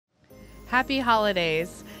Happy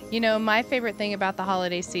holidays. You know, my favorite thing about the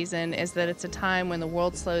holiday season is that it's a time when the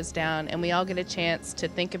world slows down and we all get a chance to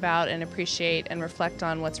think about and appreciate and reflect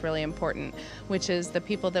on what's really important, which is the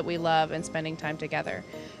people that we love and spending time together.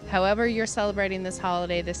 However you're celebrating this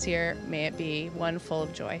holiday this year, may it be one full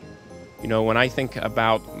of joy. You know, when I think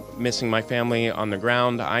about missing my family on the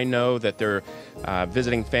ground, I know that they're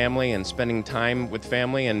visiting family and spending time with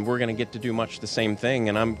family, and we're going to get to do much the same thing.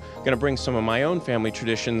 And I'm going to bring some of my own family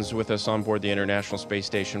traditions with us on board the International Space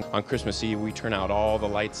Station. On Christmas Eve, we turn out all the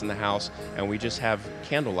lights in the house, and we just have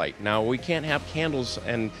candlelight. Now, we can't have candles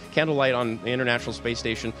and candlelight on the International Space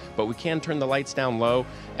Station, but we can turn the lights down low,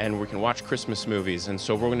 and we can watch Christmas movies. And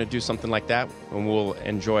so we're going to do something like that, and we'll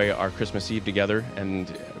enjoy our Christmas Eve together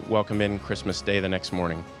and welcome in Christmas Day the next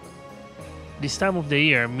morning. This time of the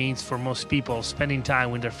year means for most people spending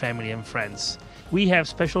time with their family and friends. We have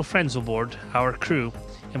special friends aboard, our crew,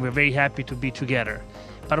 and we're very happy to be together.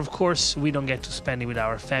 But of course, we don't get to spend it with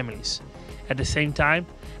our families. At the same time,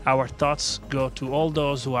 our thoughts go to all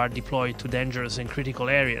those who are deployed to dangerous and critical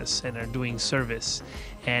areas and are doing service.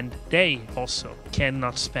 And they also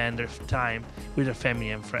cannot spend their time with their family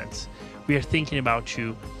and friends. We are thinking about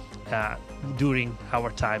you during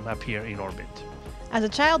our time up here in orbit. As a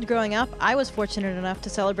child growing up, I was fortunate enough to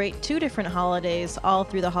celebrate 2 different holidays all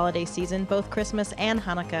through the holiday season, both Christmas and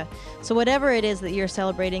Hanukkah. So whatever it is that you're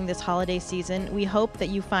celebrating this holiday season, we hope that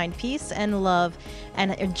you find peace and love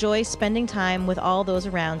and enjoy spending time with all those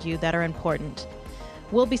around you that are important.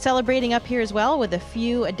 We'll be celebrating up here as well with a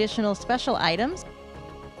few additional special items.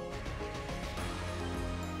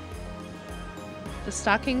 The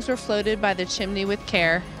stockings were floated by the chimney with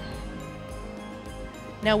care.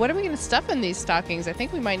 Now, what are we going to stuff in these stockings? I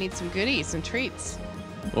think we might need some goodies, some treats.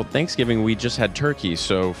 Well, Thanksgiving, we just had turkey,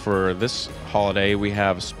 so for this holiday, we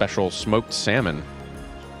have special smoked salmon.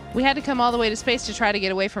 We had to come all the way to space to try to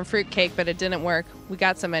get away from fruitcake, but it didn't work. We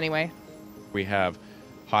got some anyway. We have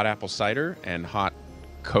hot apple cider and hot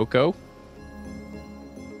cocoa.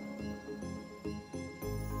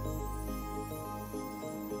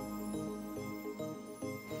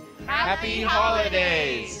 Happy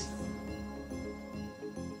holidays!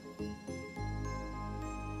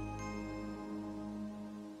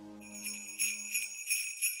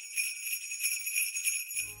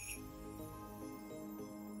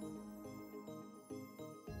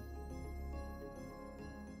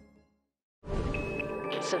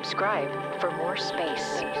 Subscribe for more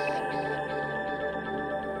space.